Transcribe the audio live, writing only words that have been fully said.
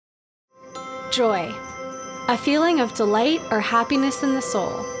Joy, a feeling of delight or happiness in the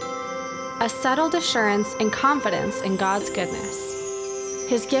soul. A settled assurance and confidence in God's goodness.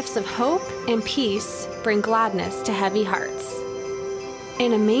 His gifts of hope and peace bring gladness to heavy hearts.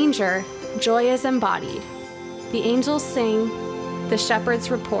 In a manger, joy is embodied. The angels sing, the shepherds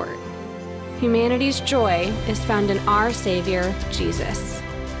report. Humanity's joy is found in our Savior, Jesus.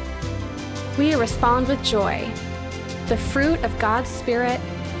 We respond with joy, the fruit of God's Spirit,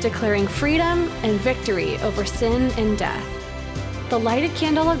 declaring freedom and victory over sin and death. The lighted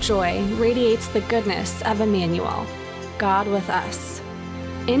candle of joy radiates the goodness of Emmanuel, God with us.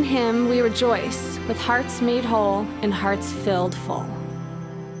 In him we rejoice, with hearts made whole and hearts filled full.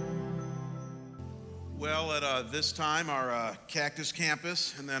 Well, at this time, our Cactus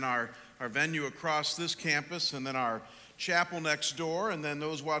campus, and then our venue across this campus, and then our chapel next door, and then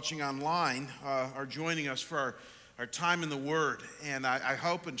those watching online are joining us for our time in the Word. And I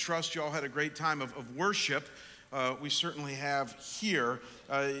hope and trust you all had a great time of worship. We certainly have here.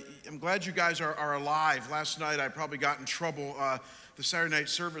 I'm glad you guys are alive. Last night I probably got in trouble. The Saturday night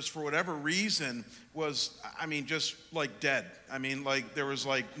service, for whatever reason, was, just like dead. Like there was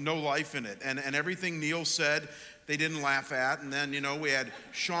like no life in it. And everything Neil said, they didn't laugh at. And then, we had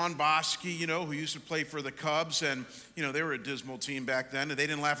Sean Bosky, who used to play for the Cubs. And, they were a dismal team back then. And they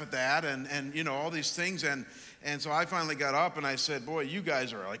didn't laugh at that. And all these things. And so I finally got up and I said, boy, you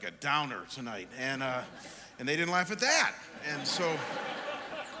guys are like a downer tonight. And they didn't laugh at that. And so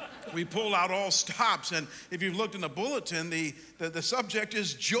we pulled out all stops. And if you've looked in the bulletin, the subject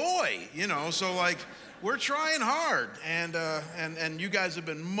is joy, so like we're trying hard. And you guys have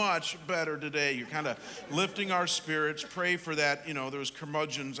been much better today. You're kind of lifting our spirits. Pray for that, there was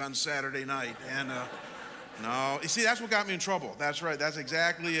curmudgeons on Saturday night. And no, you see, that's what got me in trouble. That's right. That's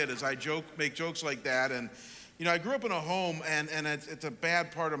exactly it, is I make jokes like that. And, I grew up in a home, and it's a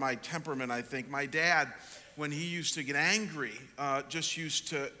bad part of my temperament, I think. My dad, when he used to get angry, just used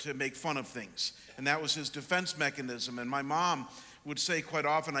to make fun of things. And that was his defense mechanism. And my mom would say quite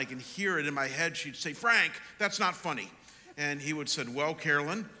often, I can hear it in my head, she'd say, "Frank, that's not funny." And he would say, "Well,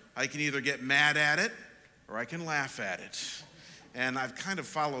 Carolyn, I can either get mad at it or I can laugh at it." And I've kind of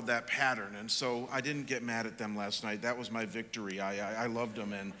followed that pattern. And so I didn't get mad at them last night. That was my victory. I loved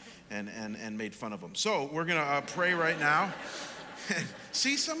them and made fun of them. So we're going to pray right now.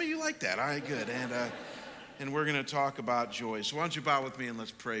 See, some of you like that. All right, good. And we're going to talk about joy. So why don't you bow with me and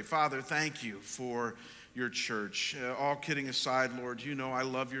let's pray. Father, thank you for your church. All kidding aside, Lord, I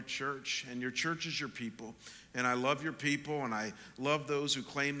love your church, and your church is your people. And I love your people, and I love those who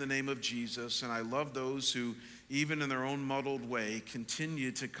claim the name of Jesus, and I love those who, even in their own muddled way,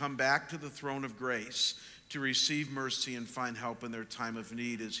 continue to come back to the throne of grace to receive mercy and find help in their time of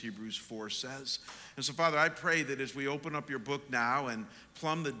need, as Hebrews 4 says. And so, Father, I pray that as we open up your book now and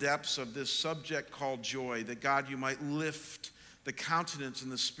plumb the depths of this subject called joy, that God, you might lift the countenance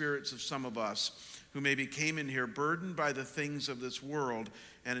and the spirits of some of us who maybe came in here burdened by the things of this world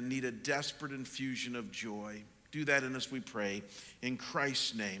and need a desperate infusion of joy. Do that in us, we pray. In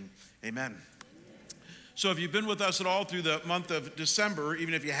Christ's name, amen. So if you've been with us at all through the month of December,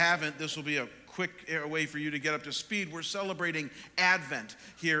 even if you haven't, this will be a quick way for you to get up to speed. We're celebrating Advent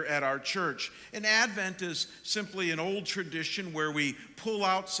here at our church. And Advent is simply an old tradition where we pull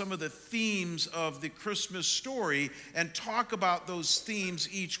out some of the themes of the Christmas story and talk about those themes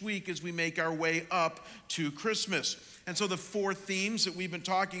each week as we make our way up to Christmas. And so the 4 themes that we've been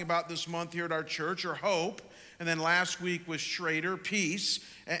talking about this month here at our church are hope. And then last week was Schrader, peace,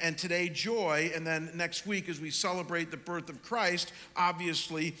 and today joy. And then next week, as we celebrate the birth of Christ,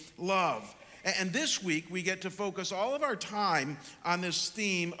 obviously love. And this week, we get to focus all of our time on this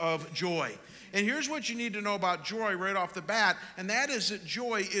theme of joy. And here's what you need to know about joy right off the bat, and that is that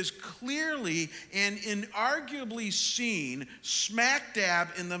joy is clearly and inarguably seen smack dab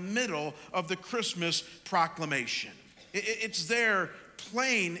in the middle of the Christmas proclamation. It's there,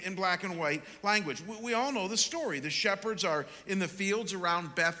 plain in black and white language. We all know the story. The shepherds are in the fields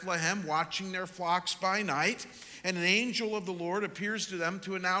around Bethlehem watching their flocks by night, and an angel of the Lord appears to them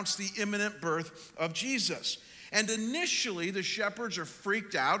to announce the imminent birth of Jesus. And initially, the shepherds are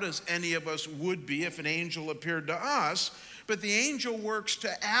freaked out, as any of us would be if an angel appeared to us. But the angel works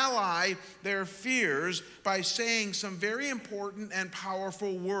to ally their fears by saying some very important and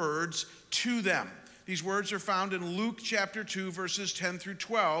powerful words to them. These words are found in Luke chapter 2, verses 10 through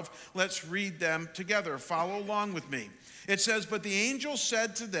 12. Let's read them together. Follow along with me. It says, "But the angel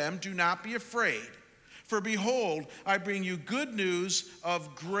said to them, 'Do not be afraid. For behold, I bring you good news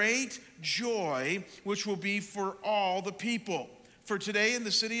of great joy, which will be for all the people. For today in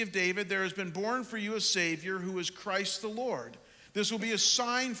the city of David there has been born for you a Savior who is Christ the Lord. This will be a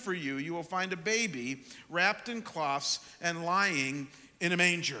sign for you. You will find a baby wrapped in cloths and lying in a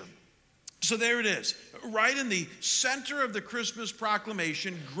manger. So there it is, right in the center of the Christmas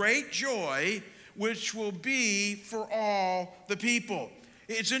proclamation, great joy, which will be for all the people.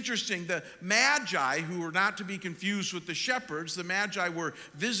 It's interesting, the Magi, who were not to be confused with the shepherds, the Magi were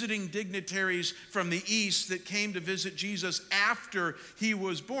visiting dignitaries from the east that came to visit Jesus after he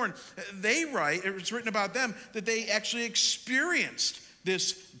was born. They write, it's written about them, that they actually experienced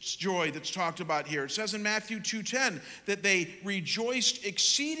this joy that's talked about here. It says in Matthew 2:10 that they rejoiced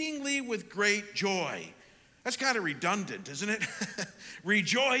exceedingly with great joy. That's kind of redundant, isn't it?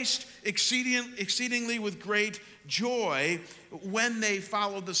 Rejoiced exceedingly with great joy when they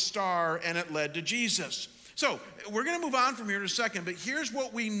followed the star and it led to Jesus. So we're going to move on from here in a second, but here's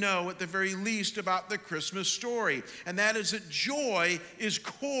what we know at the very least about the Christmas story, and that is that joy is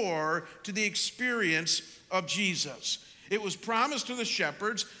core to the experience of Jesus. It was promised to the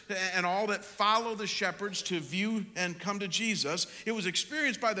shepherds and all that follow the shepherds to view and come to Jesus. It was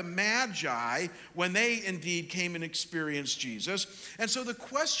experienced by the Magi when they indeed came and experienced Jesus. And so the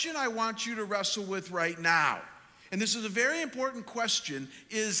question I want you to wrestle with right now, and this is a very important question,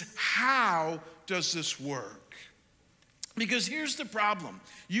 is how does this work? Because here's the problem.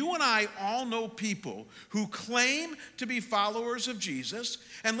 You and I all know people who claim to be followers of Jesus,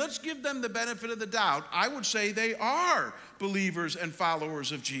 and let's give them the benefit of the doubt. I would say they are believers and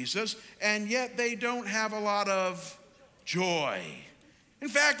followers of Jesus, and yet they don't have a lot of joy. In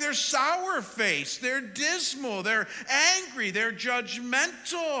fact, they're sour-faced, they're dismal, they're angry, they're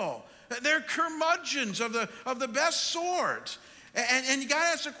judgmental, they're curmudgeons of the best sort. And you got to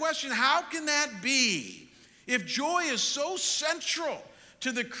ask the question, how can that be? If joy is so central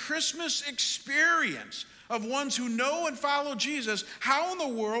to the Christmas experience of ones who know and follow Jesus, how in the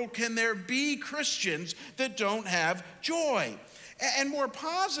world can there be Christians that don't have joy? And more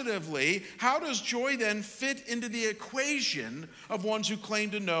positively, how does joy then fit into the equation of ones who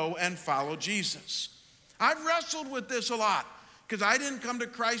claim to know and follow Jesus? I've wrestled with this a lot, because I didn't come to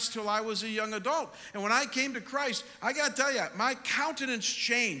Christ till I was a young adult. And when I came to Christ, I got to tell you, my countenance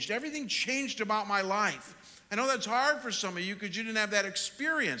changed. Everything changed about my life. I know that's hard for some of you because you didn't have that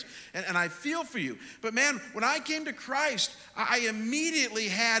experience, and I feel for you. But man, when I came to Christ, I immediately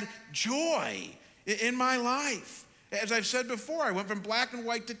had joy in my life. As I've said before, I went from black and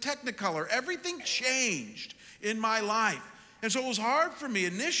white to Technicolor. Everything changed in my life. And so it was hard for me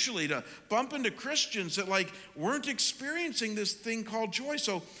initially to bump into Christians that weren't experiencing this thing called joy.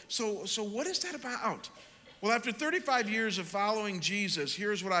 So what is that about? Well, after 35 years of following Jesus,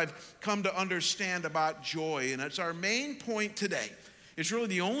 here's what I've come to understand about joy, and it's our main point today. It's really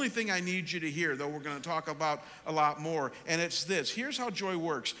the only thing I need you to hear, though we're going to talk about a lot more, and it's this. Here's how joy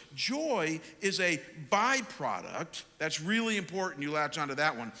works. Joy is a byproduct. That's really important. You latch onto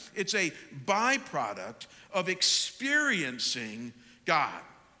that one. It's a byproduct of experiencing God.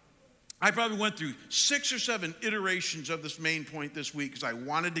 I probably went through 6 or 7 iterations of this main point this week because I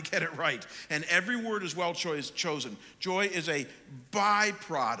wanted to get it right. And every word is well chosen. Joy is a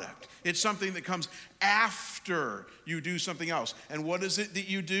byproduct. It's something that comes after you do something else. And what is it that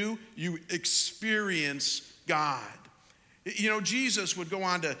you do? You experience God. You know, Jesus would go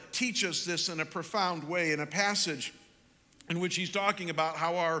on to teach us this in a profound way in a passage in which he's talking about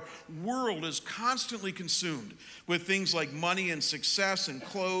how our world is constantly consumed with things like money and success and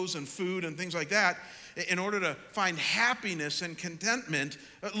clothes and food and things like that. In order to find happiness and contentment,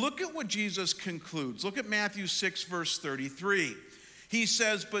 look at what Jesus concludes. Look at Matthew 6, verse 33. He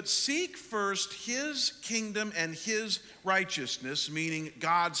says, "But seek first his kingdom and his righteousness," meaning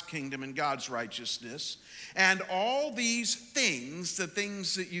God's kingdom and God's righteousness, "and all these things, the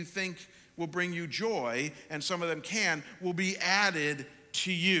things that you think will bring you joy, and some of them can, will be added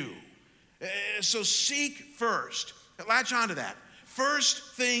to you." So seek first. Latch onto that.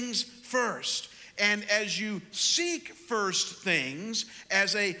 First things first. And as you seek first things,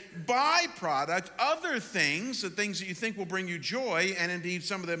 as a byproduct, other things, the things that you think will bring you joy, and indeed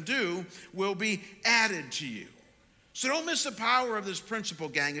some of them do, will be added to you. So don't miss the power of this principle,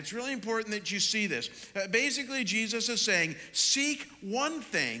 gang. It's really important that you see this. Basically, Jesus is saying, seek one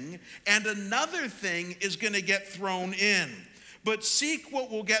thing, and another thing is going to get thrown in. But seek what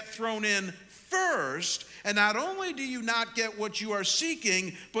will get thrown in first, and not only do you not get what you are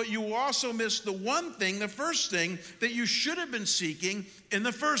seeking, but you will also miss the one thing, the first thing, that you should have been seeking in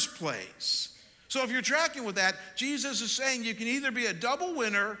the first place. So if you're tracking with that, Jesus is saying you can either be a double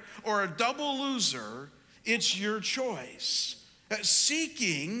winner or a double loser. It's your choice.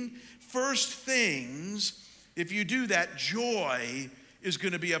 Seeking first things, if you do that, joy is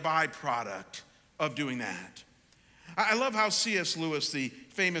going to be a byproduct of doing that. I love how C.S. Lewis, the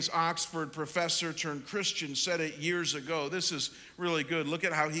famous Oxford professor turned Christian, said it years ago. This is really good. Look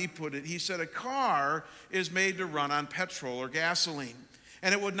at how he put it. He said, a car is made to run on petrol or gasoline,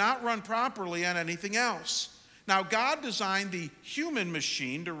 and it would not run properly on anything else. Now, God designed the human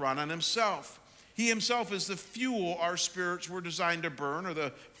machine to run on himself. He himself is the fuel our spirits were designed to burn, or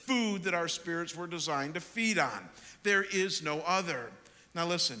the food that our spirits were designed to feed on. There is no other. Now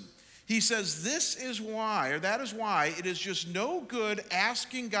listen, he says that is why it is just no good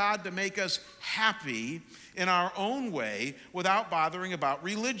asking God to make us happy in our own way without bothering about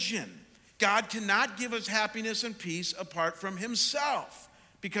religion. God cannot give us happiness and peace apart from himself,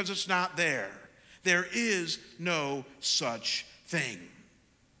 because it's not there. There is no such thing.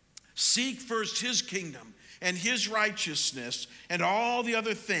 Seek first his kingdom and his righteousness, and all the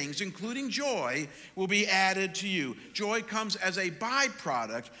other things, including joy, will be added to you. Joy comes as a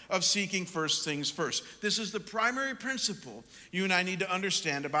byproduct of seeking first things first. This is the primary principle you and I need to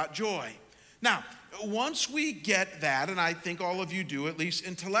understand about joy. Now, once we get that, and I think all of you do, at least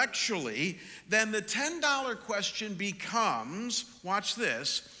intellectually, then the $10 question becomes, watch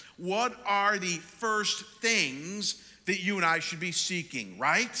this, what are the first things that you and I should be seeking,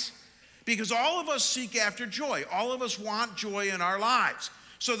 right? Because all of us seek after joy. All of us want joy in our lives.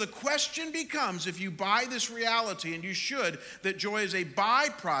 So the question becomes, if you buy this reality, and you should, that joy is a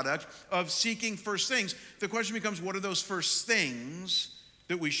byproduct of seeking first things, the question becomes, what are those first things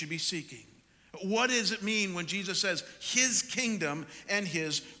that we should be seeking? What does it mean when Jesus says his kingdom and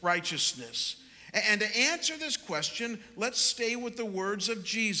his righteousness? And to answer this question, let's stay with the words of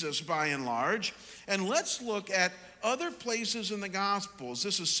Jesus by and large, and let's look at other places in the Gospels.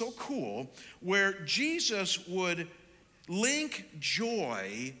 This is so cool, where Jesus would link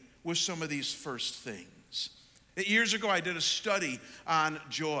joy with some of these first things. Years ago, I did a study on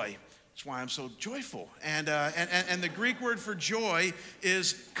joy. That's why I'm so joyful. And the Greek word for joy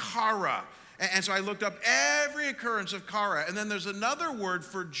is chara. And so I looked up every occurrence of chara. And then there's another word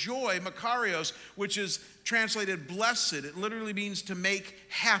for joy, makarios, which is translated blessed. It literally means to make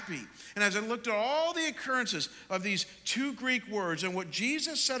happy. And as I looked at all the occurrences of these two Greek words and what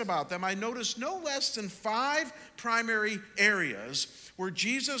Jesus said about them, I noticed no less than 5 primary areas where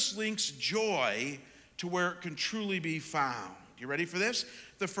Jesus links joy to where it can truly be found. You ready for this?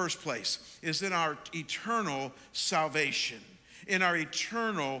 The first place is in our eternal salvation. In our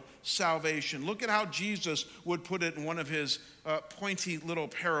eternal salvation. Look at how Jesus would put it in one of his pointy little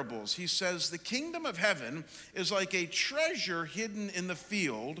parables. He says, the kingdom of heaven is like a treasure hidden in the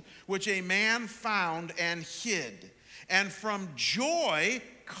field, which a man found and hid. And from joy,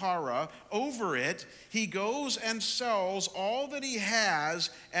 chara, over it, he goes and sells all that he has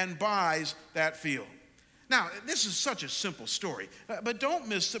and buys that field. Now, this is such a simple story, but don't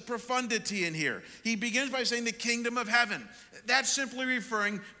miss the profundity in here. He begins by saying the kingdom of heaven. That's simply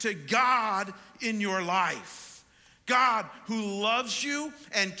referring to God in your life. God who loves you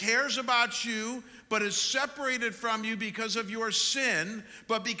and cares about you, but is separated from you because of your sin,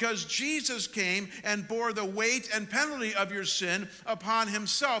 but because Jesus came and bore the weight and penalty of your sin upon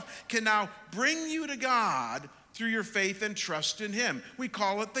himself, can now bring you to God through your faith and trust in him. We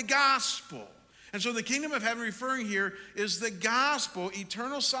call it the gospel. And so the kingdom of heaven referring here is the gospel,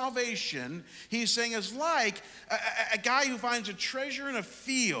 eternal salvation. He's saying it's like a guy who finds a treasure in a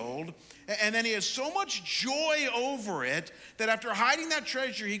field, and then he has so much joy over it that after hiding that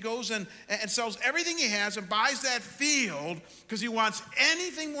treasure, he goes and sells everything he has and buys that field because he wants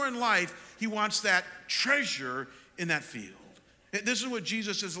anything more in life. He wants that treasure in that field. This is what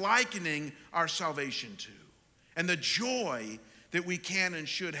Jesus is likening our salvation to, and the joy that we can and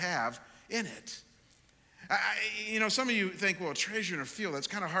should have in it. Some of you think, well, a treasure in a field, that's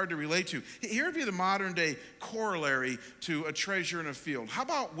kind of hard to relate to. Here would be the modern day corollary to a treasure in a field. How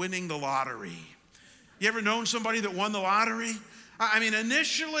about winning the lottery? You ever known somebody that won the lottery?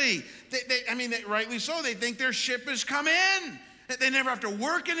 Initially, rightly so, they think their ship has come in. They never have to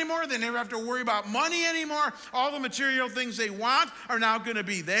work anymore. They never have to worry about money anymore. All the material things they want are now going to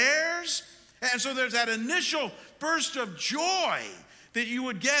be theirs. And so there's that initial burst of joy that you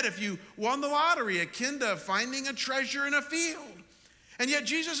would get if you won the lottery, akin to finding a treasure in a field. And yet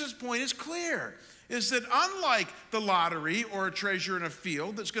Jesus' point is clear, is that unlike the lottery or a treasure in a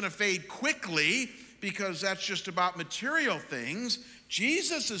field that's going to fade quickly because that's just about material things,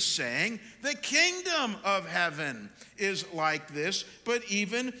 Jesus is saying the kingdom of heaven is like this, but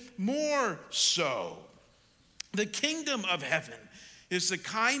even more so. The kingdom of heaven is the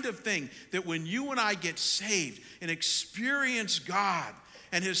kind of thing that when you and I get saved and experience God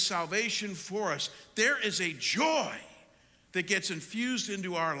and his salvation for us, there is a joy that gets infused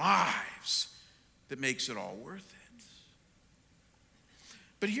into our lives that makes it all worth it.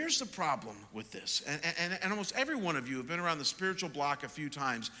 But here's the problem with this, and almost every one of you have been around the spiritual block a few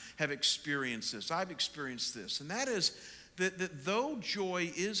times, have experienced this. I've experienced this, and that is that though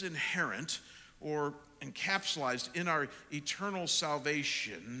joy is inherent or encapsulated in our eternal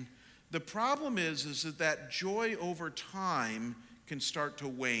salvation, the problem is that joy over time can start to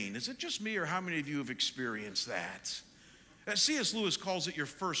wane. Is it just me, or how many of you have experienced that? C.S. Lewis calls it your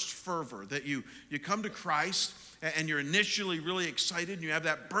first fervor, that you come to Christ and you're initially really excited and you have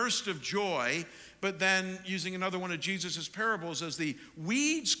that burst of joy, but then, using another one of Jesus' parables, as the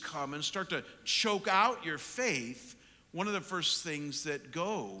weeds come and start to choke out your faith, one of the first things that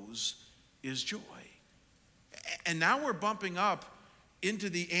goes is joy. And now we're bumping up into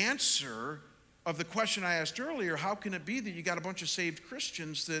the answer of the question I asked earlier: how can it be that you got a bunch of saved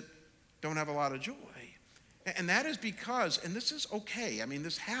Christians that don't have a lot of joy? And that is because, and this is okay, I mean,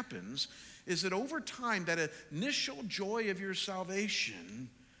 this happens, is that over time, that initial joy of your salvation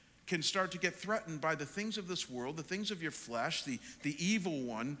can start to get threatened by the things of this world, the things of your flesh, the evil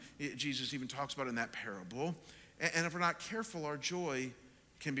one, Jesus even talks about in that parable. And if we're not careful, our joy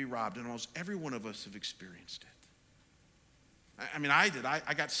can be robbed, and almost every one of us have experienced it. I mean, I did.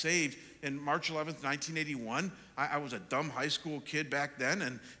 I got saved in March 11th, 1981. I was a dumb high school kid back then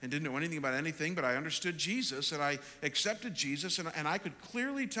and didn't know anything about anything, but I understood Jesus, and I accepted Jesus, and I could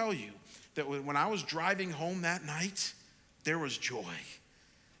clearly tell you that when I was driving home that night, there was joy.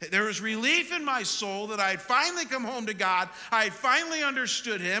 There was relief in my soul that I had finally come home to God. I had finally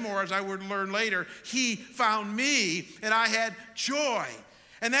understood him, or as I would learn later, he found me, and I had joy.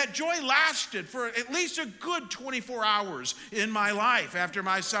 And that joy lasted for at least a good 24 hours in my life after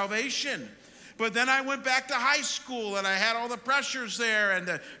my salvation. But then I went back to high school, and I had all the pressures there, and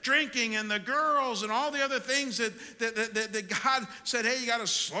the drinking and the girls and all the other things that God said, hey, you got to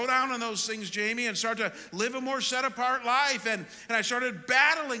slow down on those things, Jamie, and start to live a more set-apart life. And I started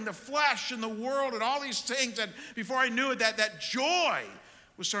battling the flesh and the world and all these things. And before I knew it, that joy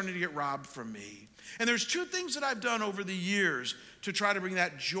was starting to get robbed from me. And there's two things that I've done over the years to try to bring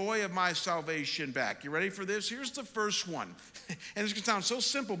that joy of my salvation back. You ready for this? Here's the first one. And this can sound so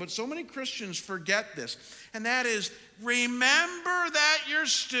simple, but so many Christians forget this. And that is, remember that you're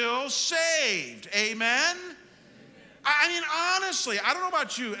still saved. Amen? I mean, honestly, I don't know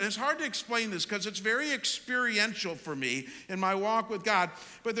about you, and it's hard to explain this because it's very experiential for me in my walk with God,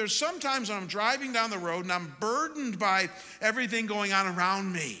 but there's sometimes when I'm driving down the road and I'm burdened by everything going on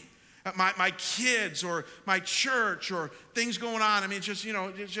around me. My kids or my church or things going on. I mean, it's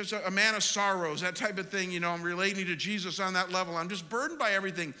just a man of sorrows, that type of thing. I'm relating to Jesus on that level. I'm just burdened by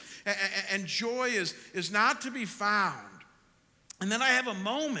everything. And joy is not to be found. And then I have a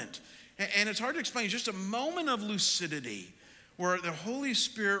moment, and it's hard to explain, just a moment of lucidity where the Holy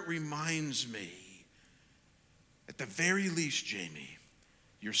Spirit reminds me, at the very least, Jamie,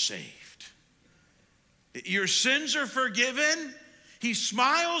 you're saved. Your sins are forgiven. He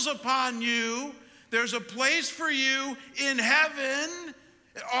smiles upon you. There's a place for you in heaven.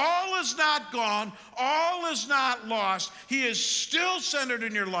 All is not gone. All is not lost. He is still centered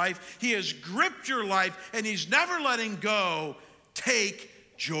in your life. He has gripped your life, and he's never letting go. Take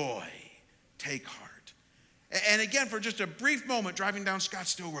joy. Take heart. And again, for just a brief moment, driving down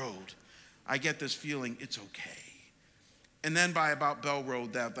Scottsdale Road, I get this feeling it's okay. And then by about Bell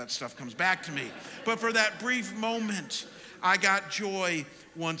Road, that stuff comes back to me. But for that brief moment, I got joy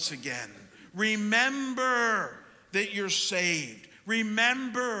once again. Remember that you're saved.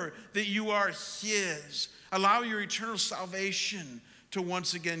 Remember that you are his. Allow your eternal salvation to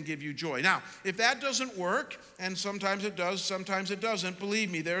once again give you joy. Now, if that doesn't work, and sometimes it does, sometimes it doesn't,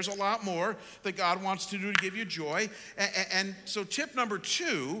 believe me, there's a lot more that God wants to do to give you joy. And so tip number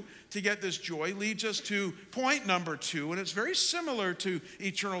 2 to get this joy leads us to point number 2, and it's very similar to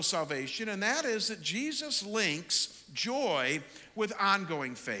eternal salvation, and that is that Jesus links joy with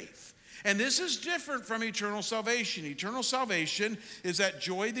ongoing faith. And this is different from eternal salvation. Eternal salvation is that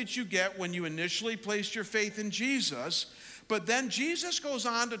joy that you get when you initially placed your faith in Jesus. But then Jesus goes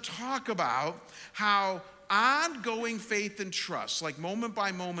on to talk about how ongoing faith and trust, like moment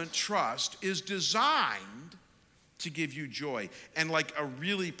by moment trust, is designed to give you joy, and like a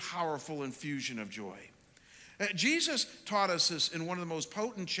really powerful infusion of joy. Jesus taught us this in one of the most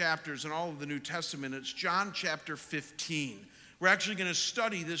potent chapters in all of the New Testament. It's John chapter 15. We're actually going to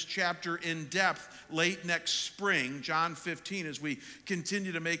study this chapter in depth late next spring, John 15, as we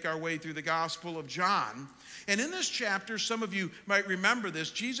continue to make our way through the Gospel of John. And in this chapter, some of you might remember this,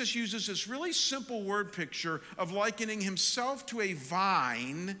 Jesus uses this really simple word picture of likening himself to a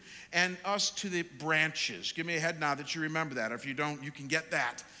vine and us to the branches. Give me a head nod that you remember that. If you don't, you can get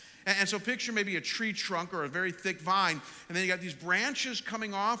that. And so picture maybe a tree trunk or a very thick vine, and then you got these branches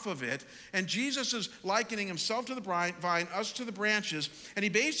coming off of it, and Jesus is likening himself to the vine, us to the branches, and he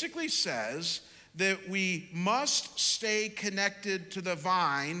basically says that we must stay connected to the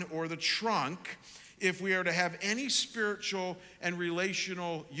vine or the trunk if we are to have any spiritual and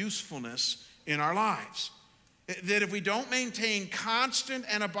relational usefulness in our lives. That if we don't maintain constant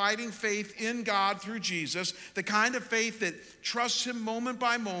and abiding faith in God through Jesus, the kind of faith that trusts him moment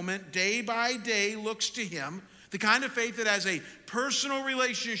by moment, day by day, looks to him, the kind of faith that has a personal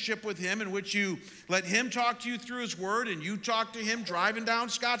relationship with him in which you let him talk to you through his word and you talk to him driving down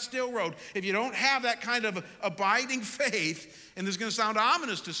Scottsdale Road. If you don't have that kind of abiding faith, and this is going to sound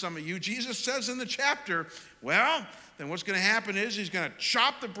ominous to some of you, Jesus says in the chapter, well, then what's going to happen is he's going to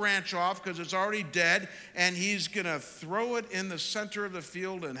chop the branch off because it's already dead, and he's going to throw it in the center of the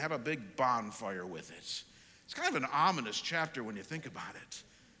field and have a big bonfire with it. It's kind of an ominous chapter when you think about it.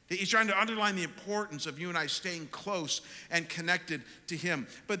 He's trying to underline the importance of you and I staying close and connected to him.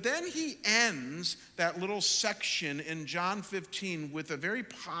 But then he ends that little section in John 15 with a very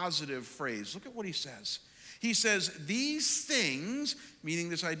positive phrase. Look at what he says. He says, these things, meaning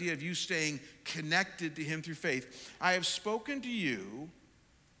this idea of you staying connected to him through faith, I have spoken to you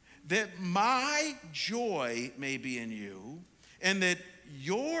that my joy may be in you and that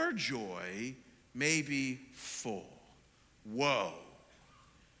your joy may be full. Whoa.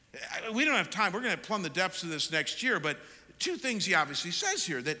 We don't have time. We're going to plumb the depths of this next year, but two things he obviously says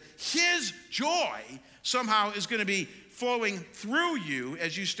here, that his joy somehow is going to be flowing through you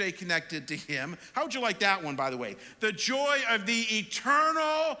as you stay connected to him. How would you like that one, by the way? The joy of the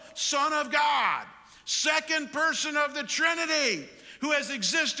eternal Son of God, second person of the Trinity, who has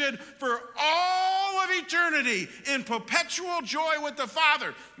existed for all of eternity in perpetual joy with the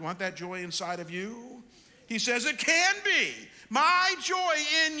Father. You want that joy inside of you? He says it can be. My joy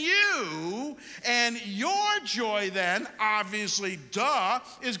in you, and your joy then, obviously,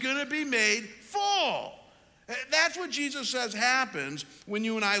 is going to be made full. That's what Jesus says happens when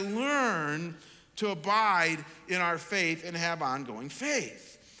you and I learn to abide in our faith and have ongoing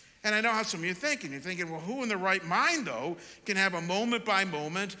faith. And I know how some of you are thinking. You're thinking, well, who in their right mind, though, can have a moment by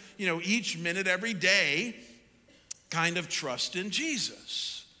moment, each minute, every day, kind of trust in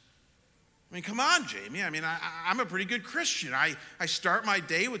Jesus? I mean, come on, Jamie. I mean, I'm a pretty good Christian. I start my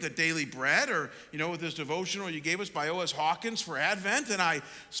day with a daily bread or, with this devotional you gave us by O.S. Hawkins for Advent, and I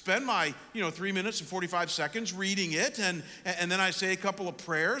spend my, 3 minutes and 45 seconds reading it, and then I say a couple of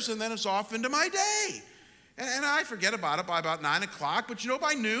prayers, and then it's off into my day. And I forget about it by about 9 o'clock, but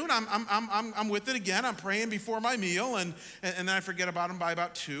by noon, I'm with it again. I'm praying before my meal, and then I forget about them by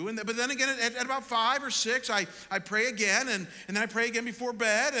about 2. But then again, at about 5 or 6, I pray again, and then I pray again before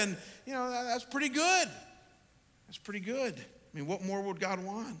bed, and, that's pretty good. That's pretty good. I mean, what more would God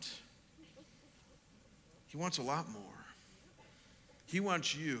want? He wants a lot more. He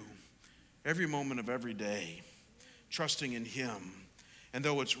wants you, every moment of every day, trusting in him. And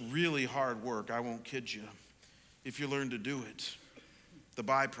though it's really hard work, I won't kid you, if you learn to do it, the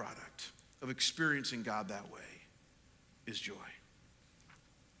byproduct of experiencing God that way is joy.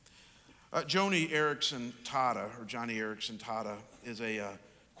 Johnny Erickson Tada is a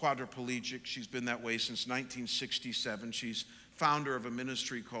quadriplegic. She's been that way since 1967. She's founder of a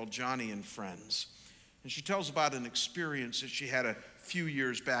ministry called Johnny and Friends. And she tells about an experience that she had a few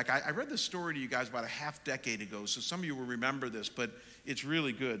years back. I read this story to you guys about a half decade ago, so some of you will remember this, but it's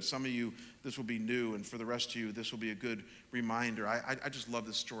really good. Some of you, this will be new, and for the rest of you, this will be a good reminder. I just love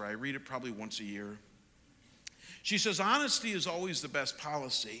this story. I read it probably once a year. She says, honesty is always the best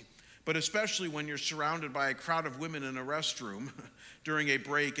policy, but especially when you're surrounded by a crowd of women in a restroom during a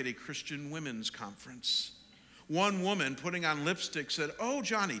break at a Christian women's conference. One woman putting on lipstick said, "Oh,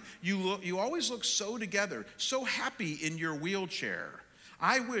 Johnny, you always look so together, so happy in your wheelchair.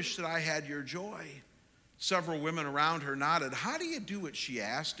 I wish that I had your joy." Several women around her nodded. "How do you do it?" she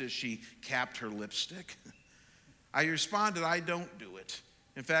asked as she capped her lipstick. I responded, "I don't do it.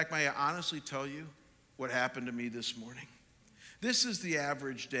 In fact, may I honestly tell you what happened to me this morning? This is the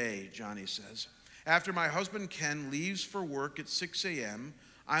average day," Johnny says. "After my husband Ken leaves for work at 6 a.m.,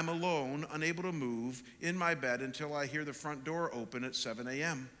 I'm alone, unable to move, in my bed until I hear the front door open at 7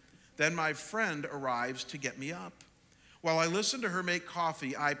 a.m. Then my friend arrives to get me up. While I listen to her make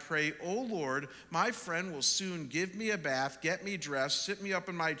coffee, I pray, 'Oh Lord, my friend will soon give me a bath, get me dressed, sit me up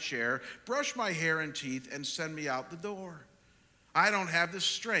in my chair, brush my hair and teeth, and send me out the door.' I don't have the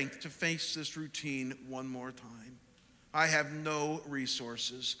strength to face this routine one more time. I have no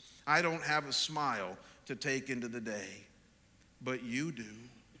resources. I don't have a smile to take into the day. But you do.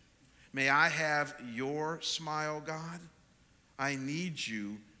 May I have your smile, God? I need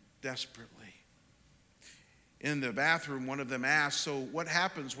you desperately. In the bathroom, one of them asked, "So what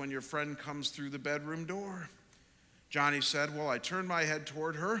happens when your friend comes through the bedroom door?" Johnny said, "Well, I turn my head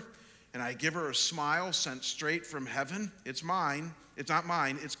toward her, and I give her a smile sent straight from heaven. It's mine. It's not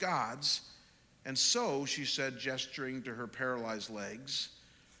mine. It's God's. And so," she said, gesturing to her paralyzed legs,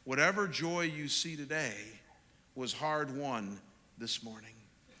 "whatever joy you see today was hard-won this morning."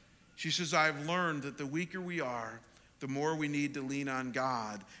 She says, "I've learned that the weaker we are, the more we need to lean on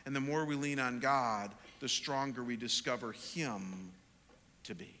God. And the more we lean on God, the stronger we discover Him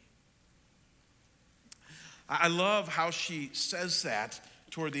to be." I love how she says that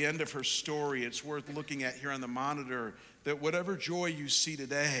toward the end of her story. It's worth looking at here on the monitor, that whatever joy you see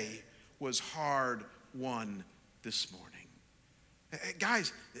today was hard won this morning.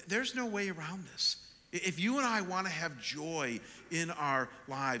 Guys, there's no way around this. If you and I want to have joy in our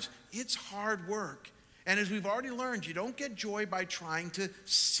lives, it's hard work. And as we've already learned, you don't get joy by trying to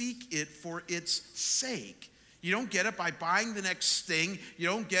seek it for its sake. You don't get it by buying the next thing. You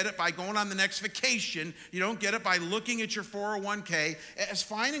don't get it by going on the next vacation. You don't get it by looking at your 401k. As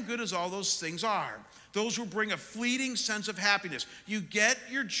fine and good as all those things are, those will bring a fleeting sense of happiness. You get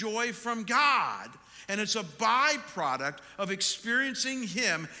your joy from God, and it's a byproduct of experiencing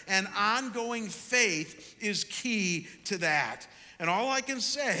Him, and ongoing faith is key to that. And all I can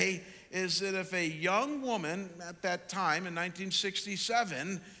say is that if a young woman at that time in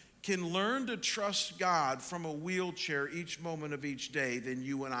 1967 can learn to trust God from a wheelchair each moment of each day, then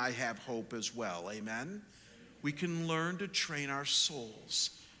you and I have hope as well. Amen? We can learn to train our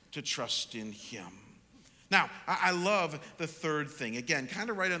souls to trust in Him. Now, I love the third thing. Again, kind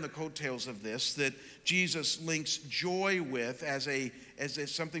of right on the coattails of this, that Jesus links joy with as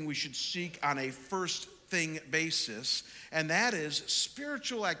something we should seek on a first thing basis, and that is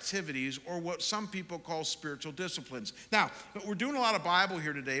spiritual activities, or what some people call spiritual disciplines. Now, we're doing a lot of Bible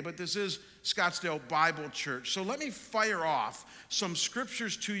here today, but this is Scottsdale Bible Church. So let me fire off some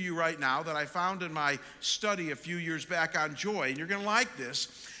scriptures to you right now that I found in my study a few years back on joy, and you're going to like this.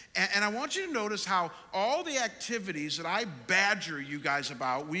 And I want you to notice how all the activities that I badger you guys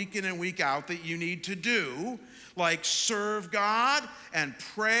about week in and week out that you need to do, like serve God and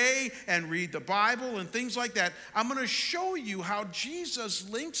pray and read the Bible and things like that, I'm going to show you how Jesus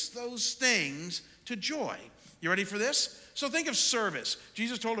links those things to joy. You ready for this? So think of service.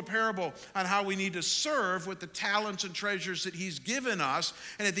 Jesus told a parable on how we need to serve with the talents and treasures that He's given us.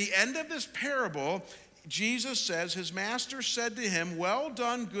 And at the end of this parable, Jesus says, his master said to him, "Well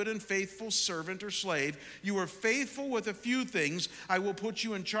done, good and faithful servant or slave. You are faithful with a few things. I will put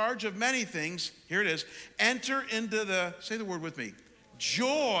you in charge of many things." Here it is. "Enter into the," say the word with me,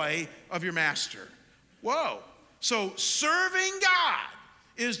 "joy of your master." Whoa. So serving God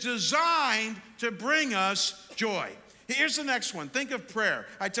is designed to bring us joy. Here's the next one. Think of prayer.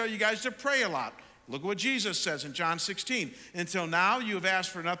 I tell you guys to pray a lot. Look at what Jesus says in John 16. "Until now you have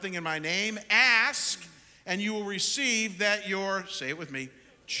asked for nothing in my name. Ask, and you will receive, that your," say it with me,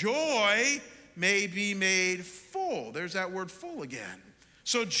 "joy may be made full." There's that word full again.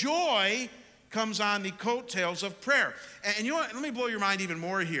 So joy comes on the coattails of prayer. And you know what? Let me blow your mind even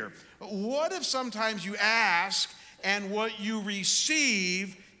more here. What if sometimes you ask and what you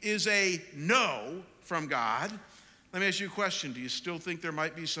receive is a no from God? Let me ask you a question. Do you still think there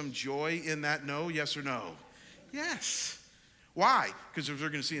might be some joy in that no? Yes or no? Yes. Why? Because as we're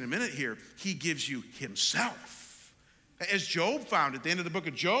going to see in a minute here, He gives you Himself. As Job found at the end of the book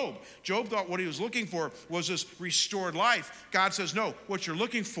of Job, Job thought what he was looking for was this restored life. God says, no, what you're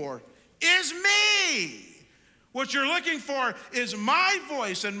looking for is me. What you're looking for is my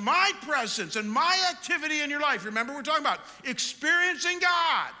voice and my presence and my activity in your life. Remember, we're talking about experiencing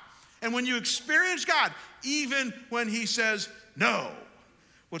God. And when you experience God, even when He says no,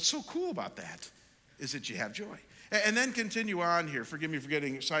 what's so cool about that is that you have joy. And then continue on here. Forgive me for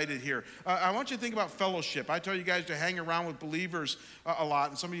getting excited here. I want you to think about fellowship. I tell you guys to hang around with believers a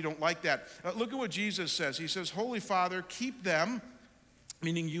lot, and some of you don't like that. Look at what Jesus says. He says, "Holy Father, keep them,"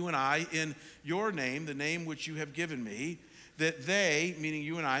 meaning you and I, "in your name, the name which you have given me, that they," meaning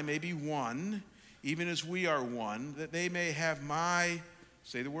you and I, "may be one, even as we are one, that they may have my,"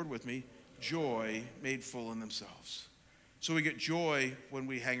 say the word with me, "joy made full in themselves." So we get joy when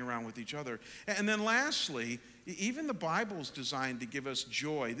we hang around with each other. And then lastly, even the Bible's designed to give us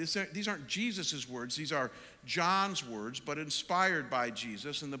joy. These aren't Jesus' words. These are John's words, but inspired by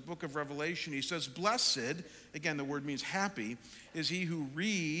Jesus. In the book of Revelation, he says, "Blessed," again, the word means happy, "is he who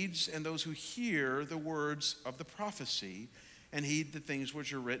reads and those who hear the words of the prophecy and heed the things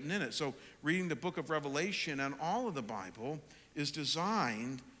which are written in it." So reading the book of Revelation and all of the Bible is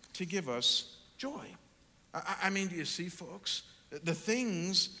designed to give us joy. I mean, do you see, folks? The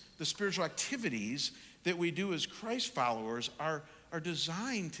things the spiritual activities that we do as Christ followers are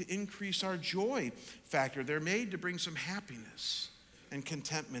designed to increase our joy factor. They're made to bring some happiness and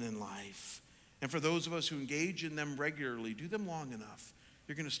contentment in life. And for those of us who engage in them regularly, do them long enough,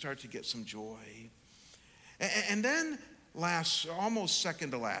 you're going to start to get some joy. And then almost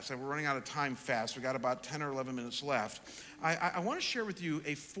second to last, we're running out of time fast. We've got about 10 or 11 minutes left. I want to share with you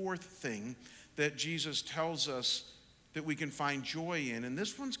a fourth thing that Jesus tells us that we can find joy in. And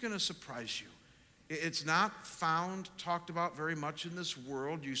this one's going to surprise you. It's not talked about very much in this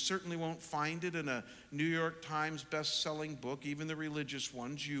world. You certainly won't find it in a New York Times best-selling book, even the religious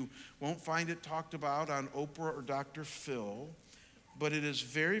ones. You won't find it talked about on Oprah or Dr. Phil. But it is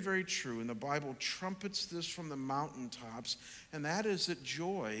very, very true, and the Bible trumpets this from the mountaintops, and that is that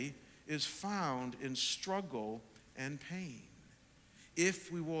joy is found in struggle and pain. If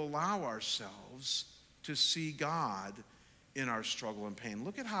we will allow ourselves to see God in our struggle and pain.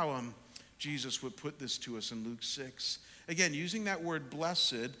 Look at how Jesus would put this to us in Luke 6. Again, using that word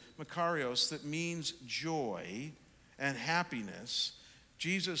blessed, makarios, that means joy and happiness.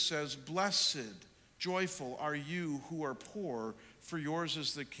 Jesus says, blessed, joyful are you who are poor, for yours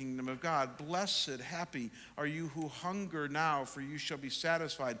is the kingdom of God. Blessed, happy are you who hunger now, for you shall be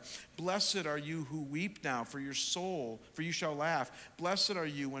satisfied. Blessed are you who weep now, for you shall laugh. Blessed are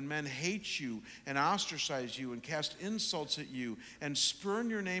you when men hate you and ostracize you and cast insults at you and spurn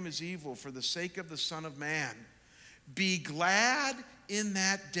your name as evil for the sake of the Son of Man. Be glad in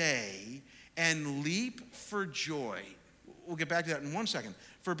that day and leap for joy. We'll get back to that in 1 second.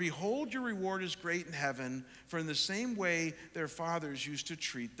 For behold, your reward is great in heaven, for in the same way their fathers used to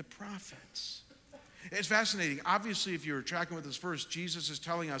treat the prophets. It's fascinating. Obviously, if you're tracking with this verse, Jesus is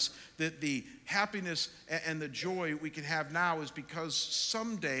telling us that the happiness and the joy we can have now is because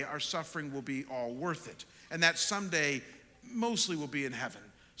someday our suffering will be all worth it. And that someday mostly will be in heaven.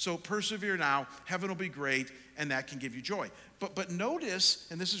 So persevere now, heaven will be great, and that can give you joy. But notice,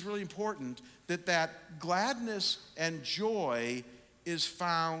 and this is really important, that gladness and joy is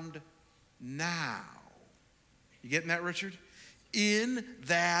found now. You getting that, Richard? In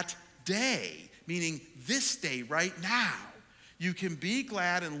that day, meaning this day, right now. You can be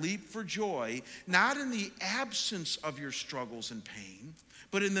glad and leap for joy, not in the absence of your struggles and pain,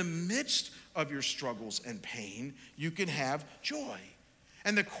 but in the midst of your struggles and pain, you can have joy.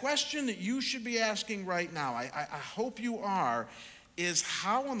 And the question that you should be asking right now, I hope you are, is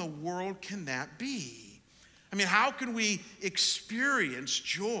how in the world can that be? I mean, how can we experience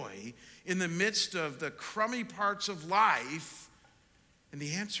joy in the midst of the crummy parts of life? And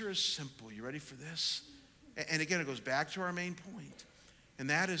the answer is simple. You ready for this? And again, it goes back to our main point. And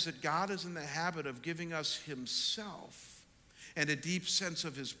that is that God is in the habit of giving us himself and a deep sense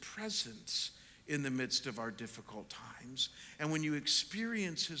of his presence in the midst of our difficult times. And when you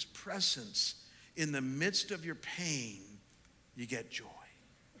experience his presence in the midst of your pain, you get joy.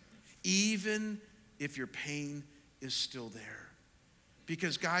 Even if your pain is still there.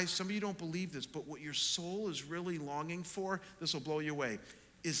 Because guys, some of you don't believe this, but what your soul is really longing for, this will blow you away,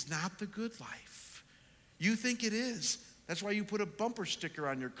 is not the good life. You think it is. That's why you put a bumper sticker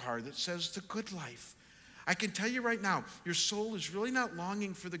on your car that says the good life. I can tell you right now, your soul is really not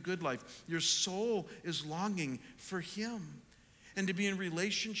longing for the good life. Your soul is longing for him and to be in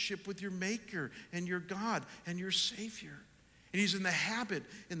relationship with your Maker and your God and your Savior. And he's in the habit,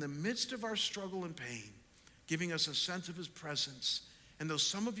 in the midst of our struggle and pain, giving us a sense of his presence. And though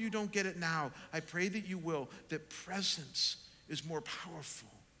some of you don't get it now, I pray that you will, that presence is more powerful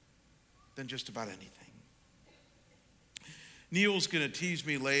than just about anything. Neil's going to tease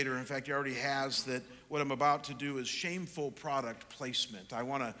me later. In fact, he already has, that what I'm about to do is shameful product placement. I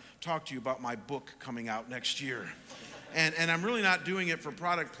want to talk to you about my book coming out next year. And I'm really not doing it for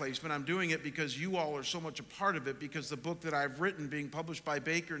product placement. I'm doing it because you all are so much a part of it, because the book that I've written, being published by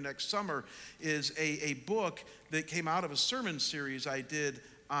Baker next summer, is a book that came out of a sermon series I did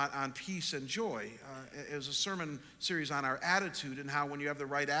on peace and joy. It was a sermon series on our attitude and how when you have the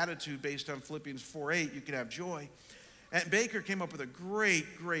right attitude based on Philippians 4:8, you can have joy. And Baker came up with a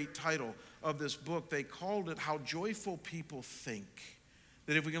great, great title of this book. They called it How Joyful People Think.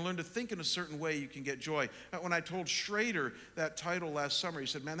 That if we can learn to think in a certain way, you can get joy. When I told Schrader that title last summer, he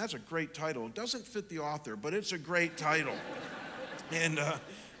said, man, that's a great title. It doesn't fit the author, but it's a great title. And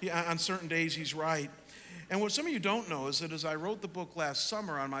on certain days, he's right. And what some of you don't know is that as I wrote the book last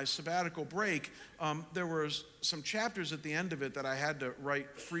summer on my sabbatical break, there were some chapters at the end of it that I had to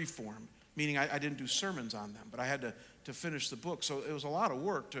write free form, meaning I didn't do sermons on them, but I had to finish the book. So it was a lot of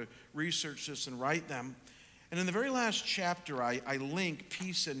work to research this and write them. And in the very last chapter, I link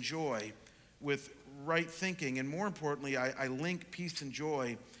peace and joy with right thinking. And more importantly, I link peace and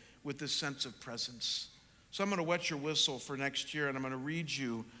joy with this sense of presence. So I'm going to wet your whistle for next year, and I'm going to read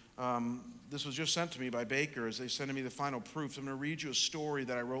you, this was just sent to me by Baker as they sent me the final proofs. I'm going to read you a story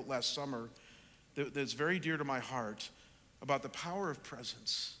that I wrote last summer that's very dear to my heart about the power of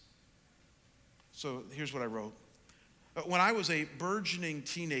presence. So here's what I wrote. When I was a burgeoning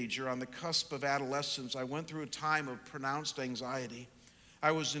teenager on the cusp of adolescence, I went through a time of pronounced anxiety.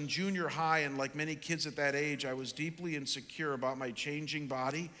 I was in junior high, and like many kids at that age, I was deeply insecure about my changing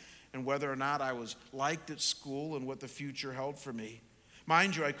body and whether or not I was liked at school and what the future held for me.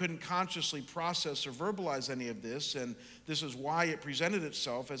 Mind you, I couldn't consciously process or verbalize any of this, and this is why it presented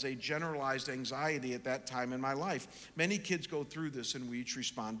itself as a generalized anxiety at that time in my life. Many kids go through this, and we each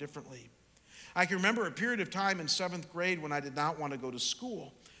respond differently. I can remember a period of time in 7th grade when I did not want to go to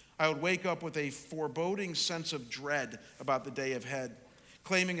school. I would wake up with a foreboding sense of dread about the day ahead.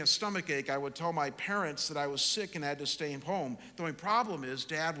 Claiming a stomachache, I would tell my parents that I was sick and had to stay home. The only problem is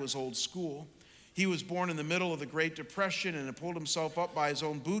Dad was old school. He was born in the middle of the Great Depression and had pulled himself up by his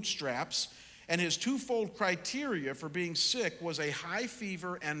own bootstraps. And his twofold criteria for being sick was a high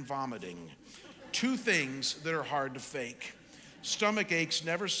fever and vomiting. 2 things that are hard to fake. Stomach aches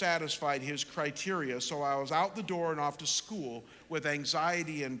never satisfied his criteria, so I was out the door and off to school with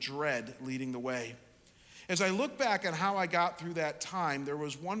anxiety and dread leading the way. As I look back on how I got through that time, there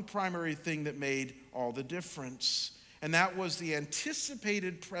was one primary thing that made all the difference, and that was the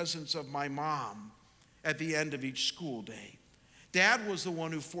anticipated presence of my mom at the end of each school day. Dad was the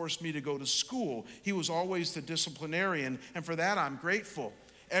one who forced me to go to school. He was always the disciplinarian, and for that I'm grateful.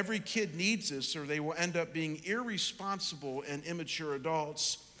 Every kid needs this, or they will end up being irresponsible and immature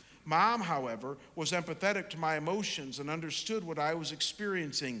adults. Mom, however, was empathetic to my emotions and understood what I was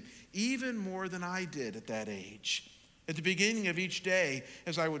experiencing even more than I did at that age. At the beginning of each day,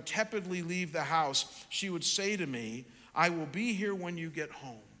 as I would tepidly leave the house, she would say to me, "I will be here when you get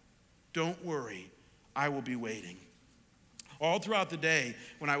home. Don't worry, I will be waiting." All throughout the day,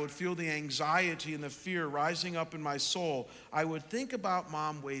 when I would feel the anxiety and the fear rising up in my soul, I would think about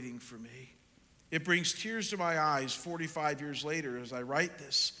Mom waiting for me. It brings tears to my eyes 45 years later as I write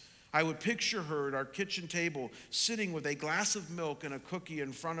this. I would picture her at our kitchen table, sitting with a glass of milk and a cookie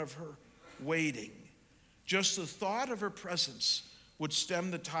in front of her, waiting. Just the thought of her presence would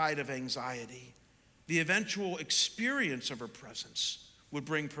stem the tide of anxiety. The eventual experience of her presence would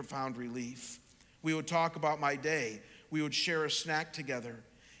bring profound relief. We would talk about my day. We would share a snack together.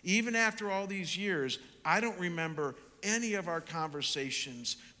 Even after all these years, I don't remember any of our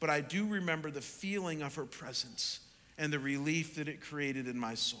conversations, but I do remember the feeling of her presence and the relief that it created in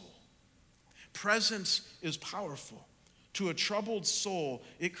my soul. Presence is powerful. To a troubled soul,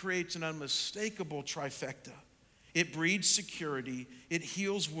 it creates an unmistakable trifecta. It breeds security, it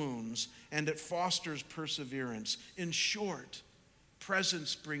heals wounds, and it fosters perseverance. In short,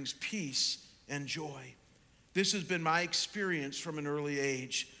 presence brings peace and joy. This has been my experience from an early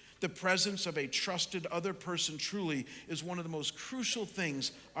age. The presence of a trusted other person truly is one of the most crucial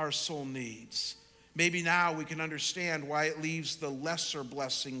things our soul needs. Maybe now we can understand why it leaves the lesser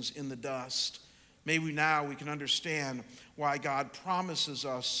blessings in the dust. Maybe now we can understand why God promises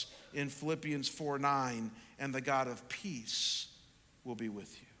us in Philippians 4:9, "And the God of peace will be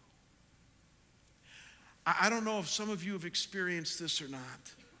with you." I don't know if some of you have experienced this or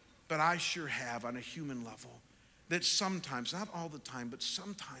not, but I sure have on a human level. That sometimes, not all the time, but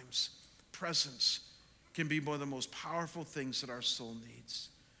sometimes presence can be one of the most powerful things that our soul needs.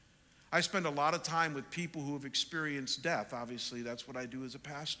 I spend a lot of time with people who have experienced death. Obviously, that's what I do as a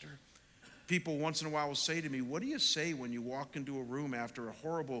pastor. People once in a while will say to me, "What do you say when you walk into a room after a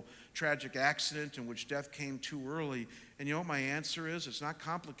horrible, tragic accident in which death came too early?" And you know what my answer is? It's not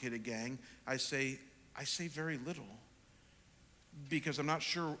complicated, gang. I say very little. Because I'm not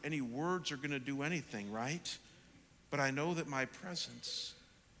sure any words are going to do anything, right? But I know that my presence,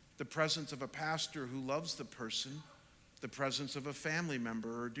 the presence of a pastor who loves the person, the presence of a family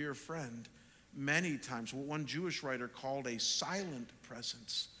member or a dear friend, many times, what one Jewish writer called a silent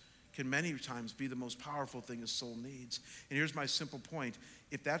presence, can many times be the most powerful thing a soul needs. And here's my simple point.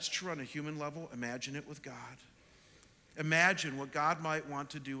 If that's true on a human level, imagine it with God. Imagine what God might want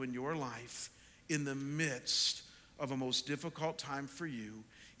to do in your life in the midst of a most difficult time for you,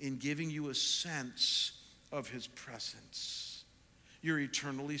 in giving you a sense of his presence. You're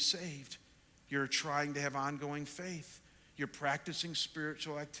eternally saved. You're trying to have ongoing faith. You're practicing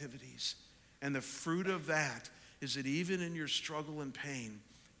spiritual activities. And the fruit of that is that even in your struggle and pain,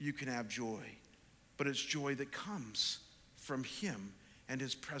 you can have joy. But it's joy that comes from him and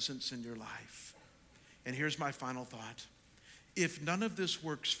his presence in your life. And here's my final thought. If none of this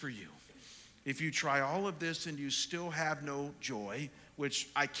works for you, If you try all of this and you still have no joy, which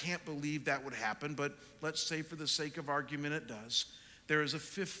I can't believe that would happen, but let's say for the sake of argument it does, there is a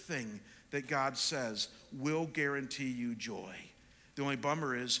fifth thing that God says will guarantee you joy. The only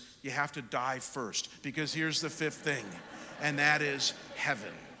bummer is you have to die first, because here's the fifth thing, and that is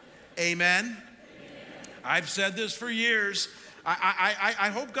heaven. Amen? I've said this for years. I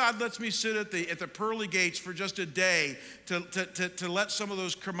hope God lets me sit at the pearly gates for just a day to let some of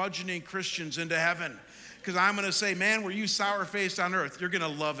those curmudgeoning Christians into heaven. Because I'm going to say, man, were you sour-faced on earth? You're going to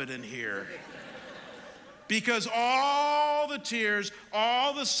love it in here. Because all the tears,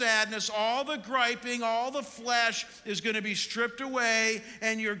 all the sadness, all the griping, all the flesh is going to be stripped away,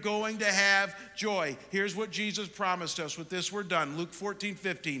 and you're going to have joy. Here's what Jesus promised us. With this, we're done. Luke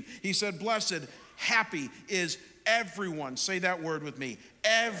 14:15. He said, blessed, happy is everyone, say that word with me,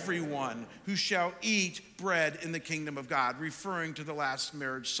 everyone who shall eat bread in the kingdom of God, referring to the last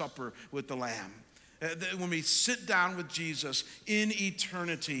marriage supper with the Lamb. When we sit down with Jesus in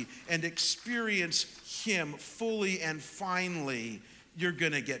eternity and experience him fully and finally, you're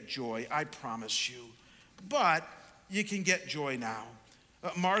going to get joy, I promise you. But you can get joy now.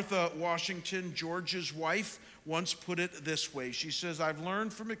 Martha Washington, George's wife, once put it this way. She says, I've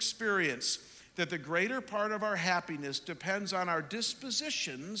learned from experience that the greater part of our happiness depends on our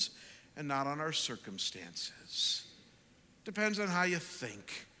dispositions and not on our circumstances. Depends on how you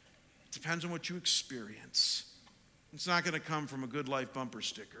think. Depends on what you experience. It's not going to come from a Good Life bumper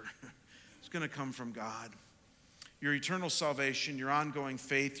sticker. It's going to come from God. Your eternal salvation, your ongoing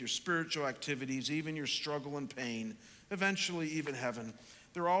faith, your spiritual activities, even your struggle and pain, eventually even heaven,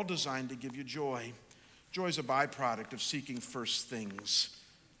 they're all designed to give you joy. Joy is a byproduct of seeking first things.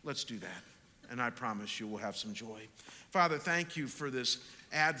 Let's do that, and I promise you we'll have some joy. Father, thank you for this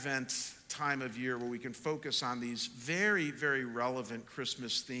Advent time of year where we can focus on these very, very relevant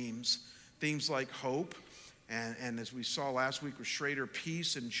Christmas themes. Themes like hope, and as we saw last week with Schrader,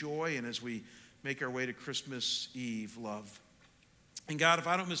 peace and joy, and as we make our way to Christmas Eve, love. And God, if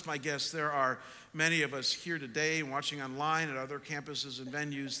I don't miss my guess, there are many of us here today and watching online at other campuses and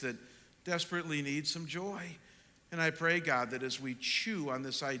venues that desperately need some joy. And I pray, God, that as we chew on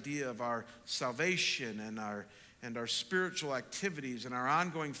this idea of our salvation and our spiritual activities and our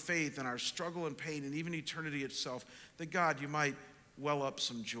ongoing faith and our struggle and pain and even eternity itself, that God, you might well up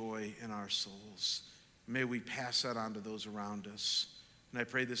some joy in our souls. May we pass that on to those around us. And I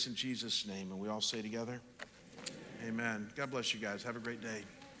pray this in Jesus' name. And we all say together, amen. God bless you guys. Have a great day.